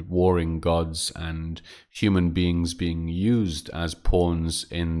states and warring gods and human beings being used as pawns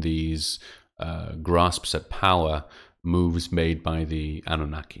in these grasps at power moves made by the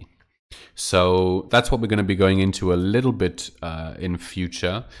Anunnaki. So that's what we're going to be going into a little bit in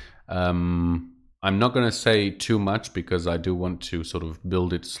future. I'm not going to say too much because I do want to sort of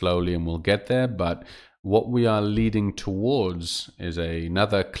build it slowly and we'll get there. But what we are leading towards is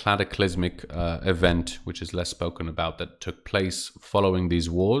another cataclysmic event, which is less spoken about, that took place following these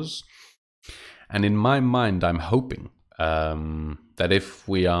wars. And in my mind, I'm hoping that if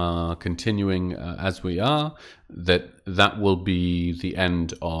we are continuing as we are, that will be the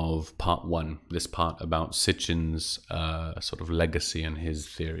end of part one, this part about Sitchin's sort of legacy and his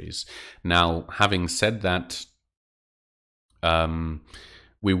theories. Now, having said that,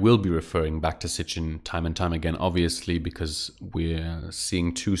 we will be referring back to Sitchin time and time again, obviously, because we're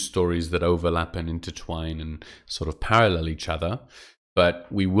seeing two stories that overlap and intertwine and sort of parallel each other. But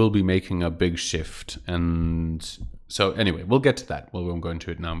we will be making a big shift. And so anyway, we'll get to that. We won't go into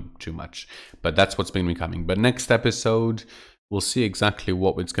it now too much. But that's what's been coming. But next episode, we'll see exactly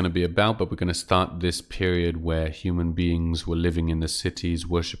what it's going to be about. But we're going to start this period where human beings were living in the cities,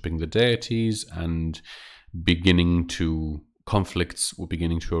 worshipping the deities, and conflicts were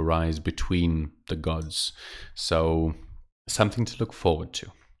beginning to arise between the gods. So something to look forward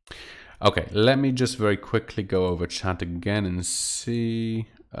to. Okay, let me just very quickly go over chat again and see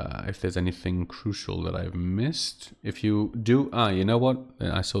if there's anything crucial that I've missed. If you do, you know what?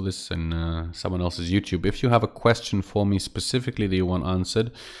 I saw this in someone else's YouTube. If you have a question for me specifically that you want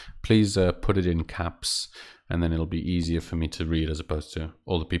answered, please put it in caps, and then it'll be easier for me to read as opposed to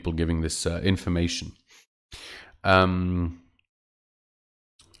all the people giving this information.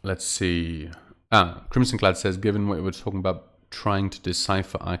 Let's see. Crimson Clad says, given what we were talking about, trying to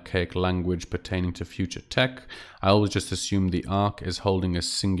decipher archaic language pertaining to future tech, I always just assume the ark is holding a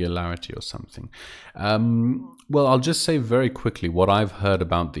singularity or something. Well, I'll just say very quickly what I've heard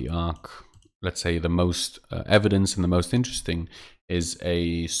about the ark. Let's say the most evidence and the most interesting is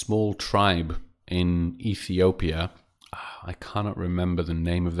a small tribe in Ethiopia. I cannot remember the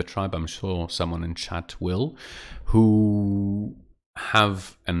name of the tribe. I'm sure someone in chat will, who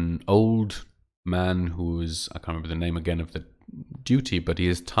have an old man who is, I can't remember the name again of the duty, but he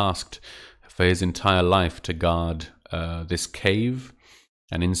is tasked for his entire life to guard this cave.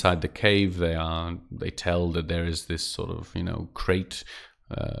 And inside the cave, they tell that there is this sort of, crate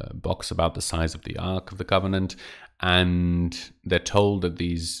box about the size of the Ark of the Covenant. And they're told that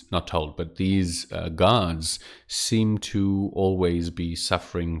these guards seem to always be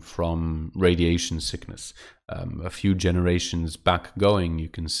suffering from radiation sickness. A few generations back going, you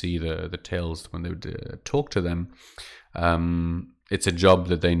can see the tales when they would talk to them. It's a job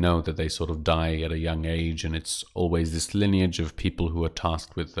that they know that they sort of die at a young age, and it's always this lineage of people who are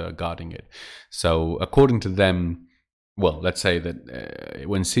tasked with guarding it. So according to them, well, let's say that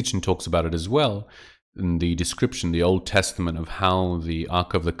when Sitchin talks about it as well, in the description, the Old Testament of how the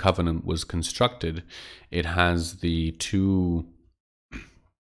Ark of the Covenant was constructed, it has the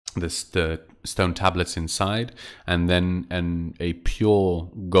stone tablets inside, and then a pure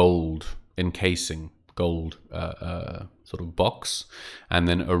gold encasing, gold sort of box, and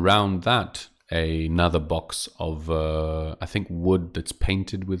then around that another box of, I think, wood that's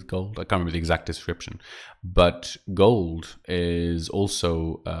painted with gold. I can't remember the exact description. But gold is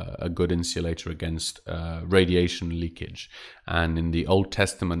also a good insulator against radiation leakage. And in the Old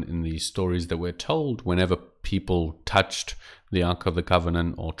Testament, in the stories that we're told, whenever people touched the Ark of the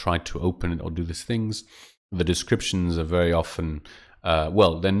Covenant or tried to open it or do these things, the descriptions are very often,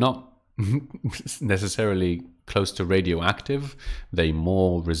 well, they're not necessarily close to radioactive. They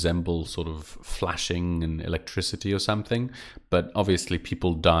more resemble sort of flashing and electricity or something. But obviously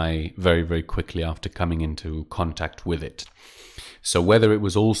people die very, very quickly after coming into contact with it. So whether it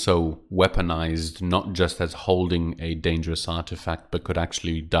was also weaponized, not just as holding a dangerous artifact, but could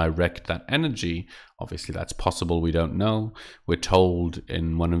actually direct that energy, obviously that's possible, we don't know. We're told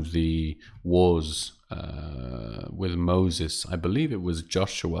in one of the wars with Moses, I believe it was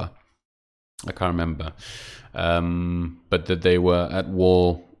Joshua, I can't remember, but that they were at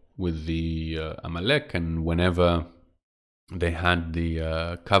war with the Amalek, and whenever they had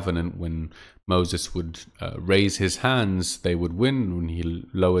the covenant, when Moses would raise his hands, they would win. When he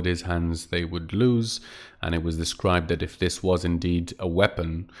lowered his hands, they would lose. And it was described that if this was indeed a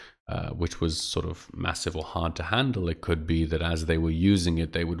weapon, which was sort of massive or hard to handle, it could be that as they were using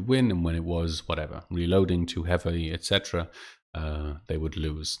it, they would win. And when it was, whatever, reloading too heavy, etc., they would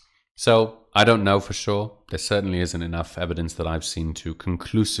lose. So I don't know for sure. There certainly isn't enough evidence that I've seen to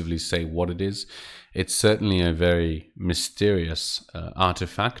conclusively say what it is. It's certainly a very mysterious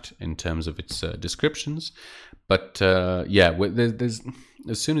artifact in terms of its descriptions. But yeah, there's,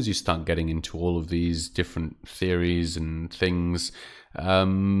 as soon as you start getting into all of these different theories and things,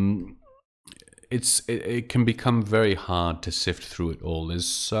 it can become very hard to sift through it all. There's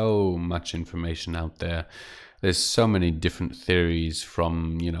so much information out there. There's so many different theories,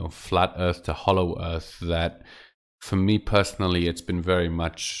 from, you know, flat Earth to hollow Earth, that for me personally, it's been very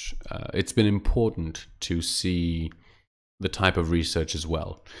much, it's been important to see the type of research as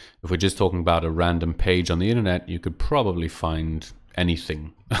well. If we're just talking about a random page on the internet, you could probably find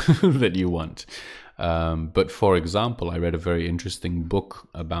anything that you want. But for example, I read a very interesting book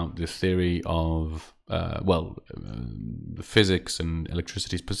about the theory of, physics and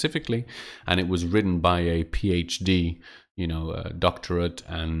electricity specifically, and it was written by a PhD, you know, a doctorate,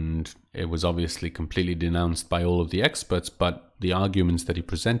 and it was obviously completely denounced by all of the experts, but the arguments that he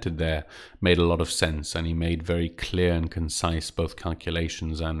presented there made a lot of sense, and he made very clear and concise both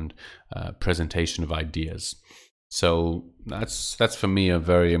calculations and presentation of ideas. So that's for me a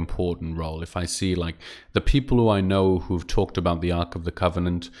very important role. If I see, like, the people who I know who've talked about the Ark of the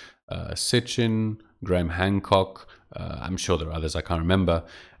Covenant, Sitchin, Graham Hancock, I'm sure there are others I can't remember,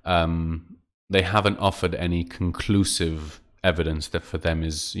 they haven't offered any conclusive evidence that for them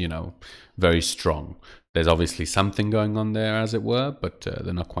is, you know, very strong. There's obviously something going on there, as it were, but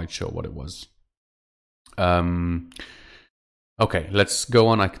they're not quite sure what it was. Okay, let's go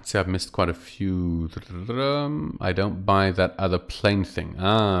on. I can see I've missed quite a few. I don't buy that other plane thing.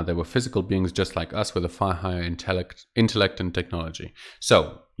 Ah, they were physical beings just like us with a far higher intellect and technology.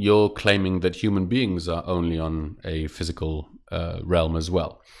 So you're claiming that human beings are only on a physical realm as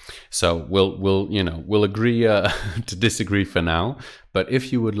well. So we'll agree to disagree for now. But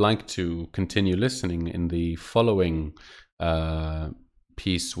if you would like to continue listening in the following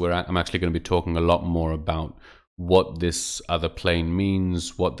piece, where I'm actually going to be talking a lot more about what this other plane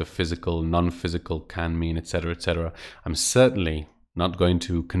means, what the physical, non-physical can mean, etc., etc. I'm certainly not going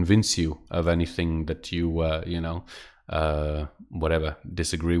to convince you of anything that you, whatever,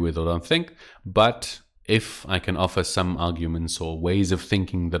 disagree with or don't think. But if I can offer some arguments or ways of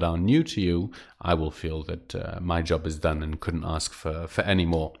thinking that are new to you, I will feel that my job is done and couldn't ask for any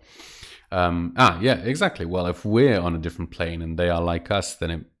more. Yeah, exactly. Well, if we're on a different plane and they are like us,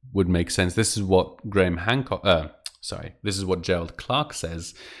 then it would make sense. This is what this is what Gerald Clark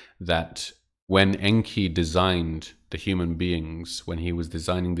says, that when Enki designed the human beings, when he was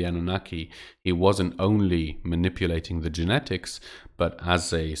designing the Anunnaki, he wasn't only manipulating the genetics, but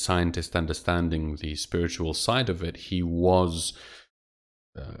as a scientist understanding the spiritual side of it, he was,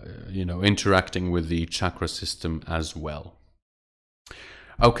 interacting with the chakra system as well.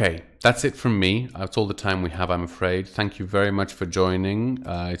 Okay, that's it from me. That's all the time we have, I'm afraid. Thank you very much for joining.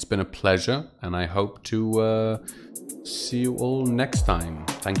 It's been a pleasure, and I hope to see you all next time.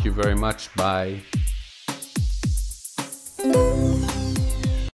 Thank you very much. Bye.